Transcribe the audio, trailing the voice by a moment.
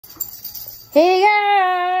Hey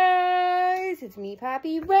guys, it's me,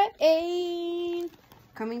 Poppy Rain,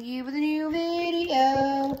 coming to you with a new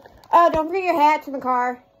video. Oh, don't forget your hats in the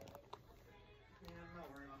car.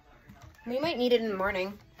 We might need it in the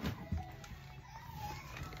morning.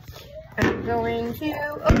 I'm going to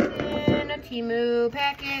open a temu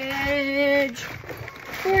package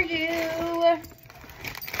for you.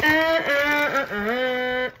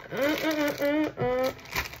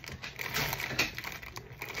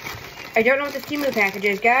 I don't know what this temu package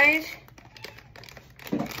is, guys.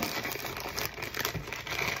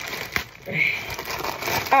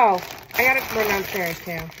 Oh, I got it run downstairs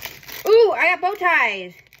too. Ooh, I got bow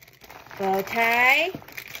ties. Bow tie.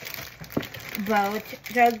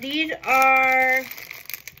 So these are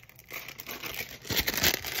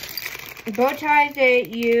bow ties that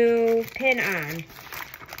you pin on.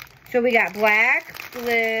 So we got black,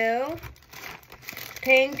 blue,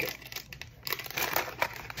 pink,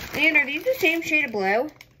 and are these the same shade of blue?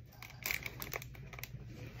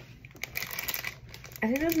 I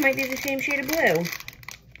think those might be the same shade of blue.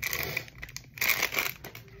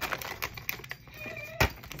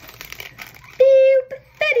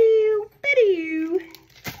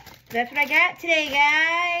 That's what I got today,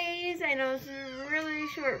 guys. I know this is a really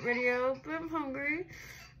short video, but I'm hungry.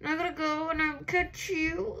 And I'm gonna go and I'll catch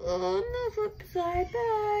you on the flip side.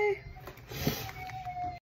 Bye.